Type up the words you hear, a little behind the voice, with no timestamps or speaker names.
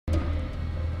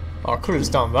Oh, I could have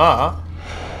just done that.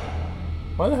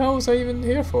 Why the hell was I even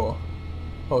here for?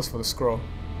 Oh, it's for the scroll.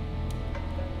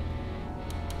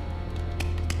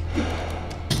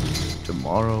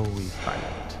 Tomorrow we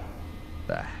fight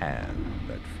the hand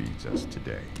that feeds us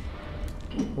today.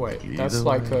 Wait, Either that's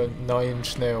like way, a 9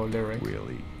 Inch Nail lyric.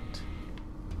 We'll eat.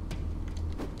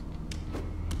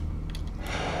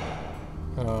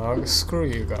 Screw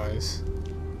you guys.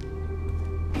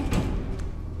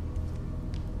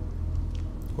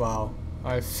 Wow,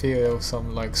 I feel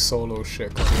some like solo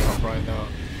shit coming up right now.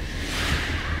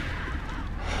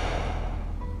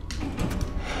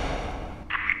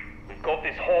 We've got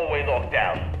this hallway locked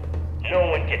down. No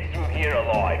one gets through here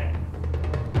alive.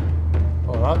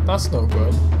 Oh, that's no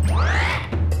good.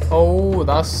 Oh,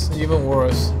 that's even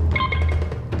worse.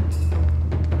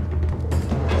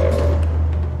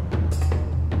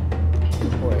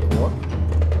 Wait, what?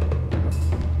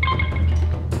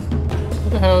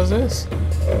 What the hell is this?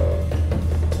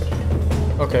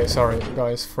 Okay, sorry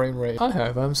guys, frame rate. I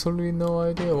have absolutely no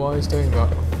idea why he's doing that.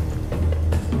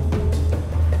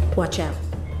 Watch out.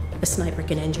 A sniper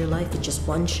can end your life with just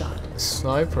one shot.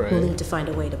 Sniper, We'll eh? need to find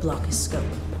a way to block his scope.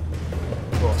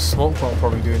 Well, smoke bomb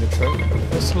probably doing the trick.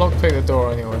 Let's lockpick the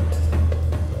door anyway.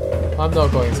 I'm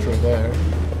not going through there.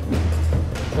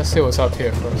 Let's see what's up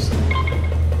here first.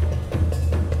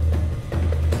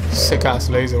 Sick ass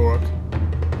laser work.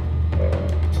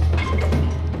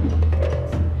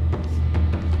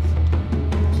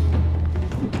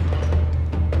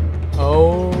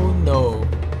 Oh no.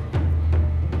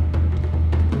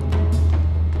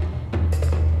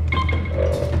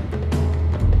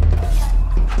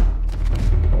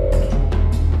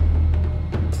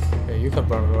 Yeah, you can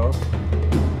burn it off.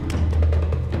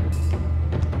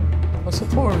 What's the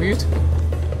point of you two?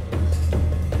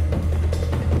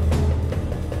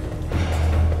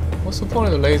 What's the point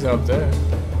of the laser up there?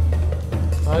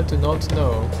 I do not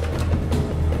know.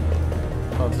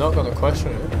 I'm not gonna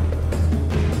question it.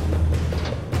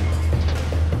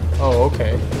 Oh,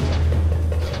 okay.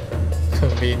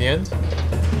 Convenient.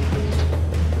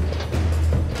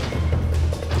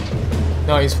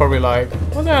 Now he's probably like,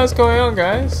 what the hell's going on,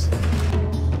 guys?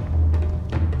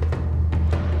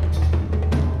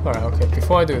 Alright, okay,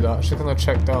 before I do that, I'm just gonna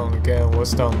check down again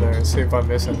what's down there and see if I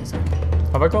miss anything.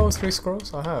 Have I got all 3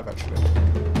 scrolls? I have, actually.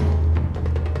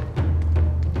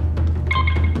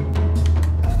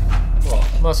 Well,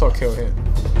 might as well kill him.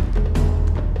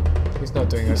 He's not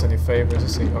doing us any favors,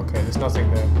 is he? Okay, there's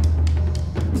nothing there.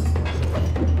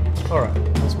 Alright,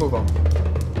 let's move on.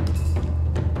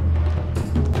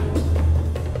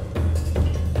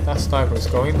 That sniper is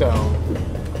going down.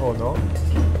 Oh no.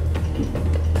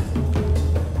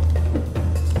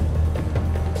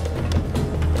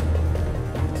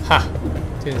 Ha!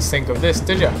 Didn't think of this,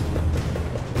 did ya?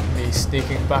 Me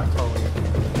sneaking back on you.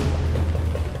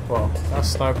 Well, that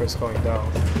sniper is going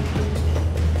down.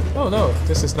 Oh no,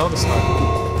 this is not a sniper.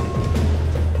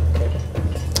 Okay.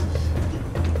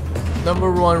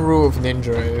 Number 1 rule of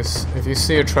ninja is, if you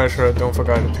see a treasure, don't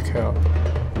forget to pick it up.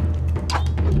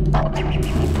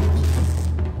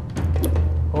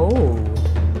 Oh.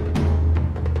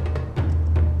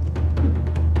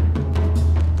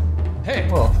 Hey.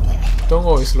 Well, don't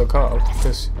always look up,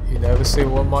 because you never see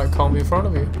what might come in front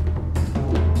of you.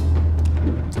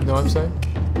 You know what I'm saying?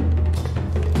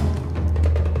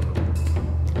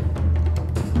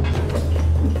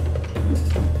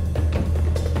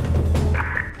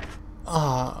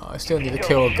 I still need to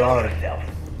kill a guard.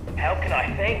 How can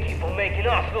I thank you for making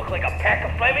us look like a pack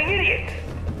of flaming idiots?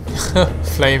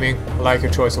 Flaming, I like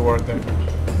your choice of word there.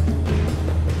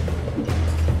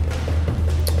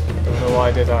 Don't know why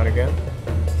I did that again.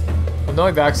 I'm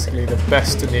not actually the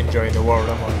best ninja in the world,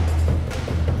 am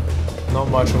I? Not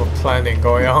much of a planning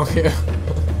going on here.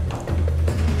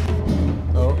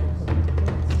 Oh.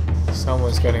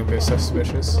 Someone's getting a bit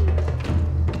suspicious.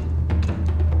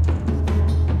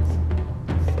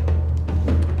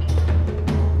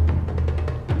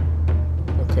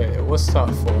 Okay, what's that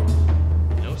for?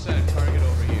 No sign of target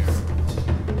over here.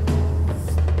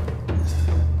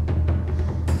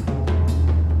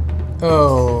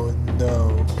 Oh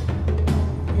no.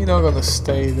 You're not gonna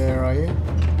stay there, are you?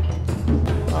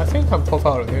 I think I'll pop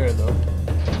out of here though.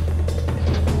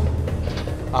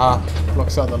 Ah,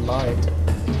 blocks out the light.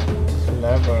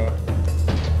 Clever.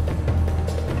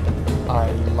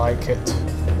 I like it.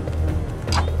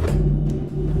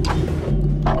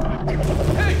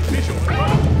 Hey, visual.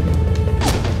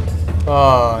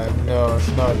 Oh no, I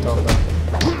should not have done that.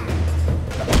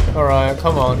 Alright,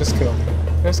 come on, just kill me.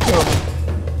 Just kill me.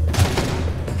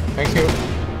 Thank you.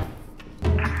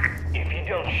 If you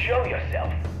don't show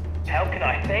yourself, How can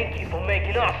I thank you for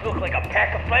making us look like a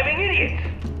pack of flaming idiots?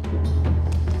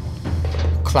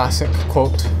 Classic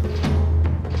quote.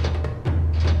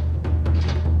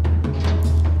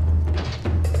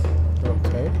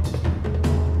 Okay.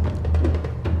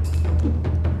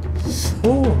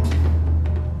 Ooh.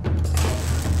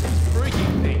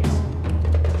 Freaking things.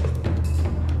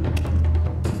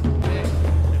 Hey, I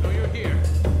know you're here.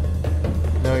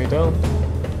 No, you don't.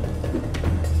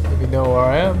 If you know where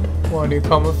I am, why do you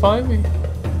come and find me?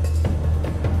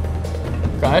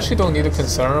 I actually don't need to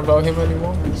concern about him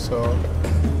anymore, so...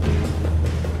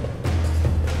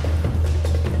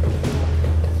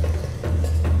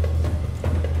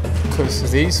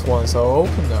 Because these ones are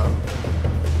open now.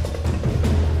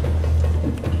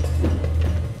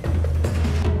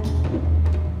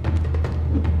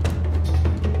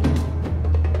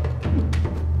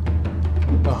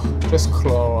 Oh, just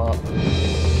claw up.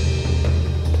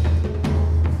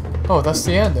 Oh, that's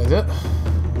the end, is it?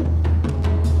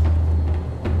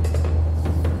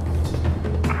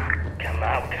 Come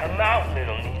out,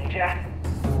 little ninja.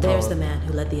 There's the man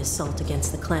who led the assault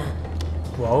against the clan.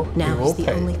 Well, Now he will he's the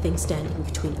pay. only thing standing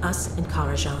between us and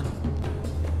Karajan.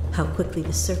 How quickly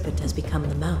the serpent has become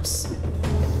the mouse.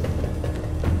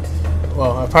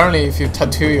 Well, apparently if you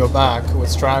tattoo your back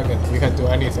with dragon, you can do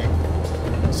anything.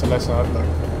 So let's have a look.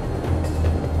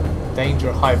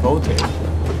 Danger high voltage.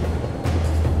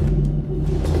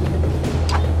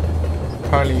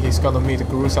 Apparently he's gonna meet a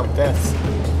gruesome death.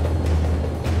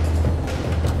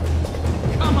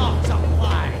 Come on,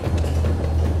 supply.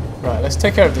 Right, let's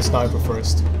take care of the sniper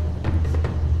first.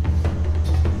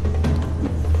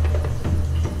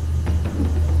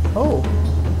 Oh,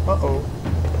 uh-oh.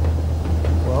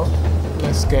 Well,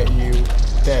 let's get you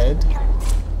dead.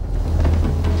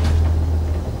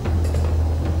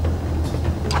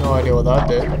 No idea what that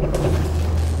did.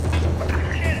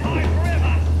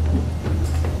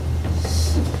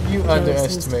 You Joey seems to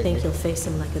underestimate think me. you'll face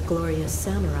him like a glorious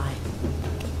samurai.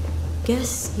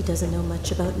 Guess he doesn't know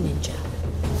much about ninja.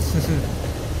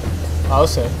 I'll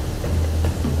say.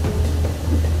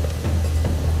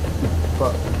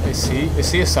 But is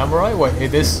he a samurai? Wait,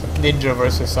 it is ninja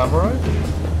versus samurai?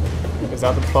 Is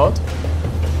that the plot?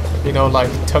 You know, like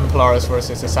Templars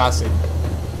versus assassin.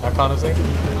 That kind of thing?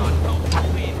 God, don't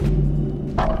win.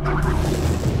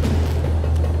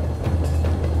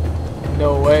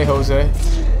 No way, Jose.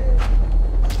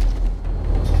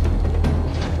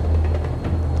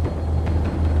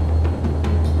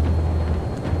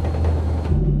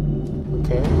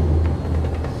 Okay.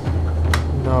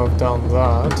 Now I've done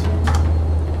that.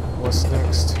 What's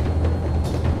next?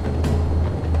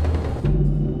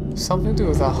 Something to do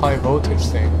with that high voltage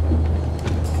thing.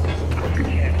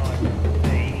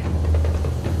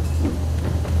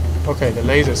 Okay, the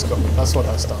laser scope. That's what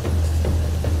that's done.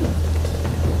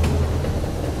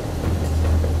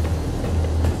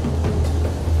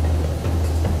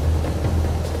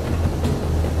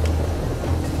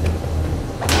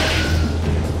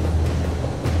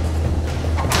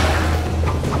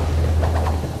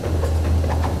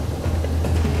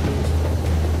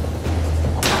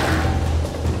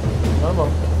 Come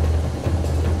on.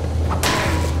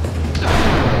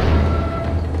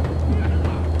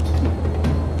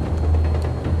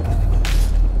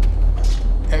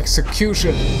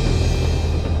 Execution.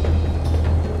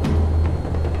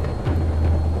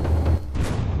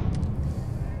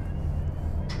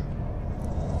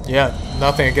 Yeah,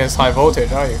 nothing against high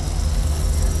voltage, are you?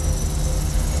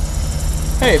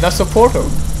 Hey, that's a portal.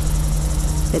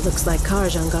 It looks like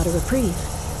Karajan got a reprieve.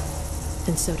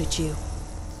 And so did you.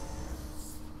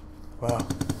 Wow.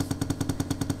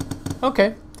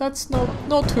 Okay, that's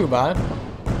not too bad.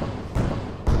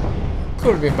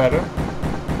 Could have been better.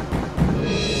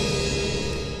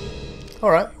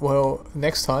 Alright, well,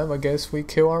 next time I guess we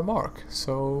kill our mark.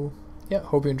 So, yeah,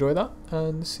 hope you enjoyed that,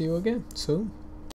 and see you again soon.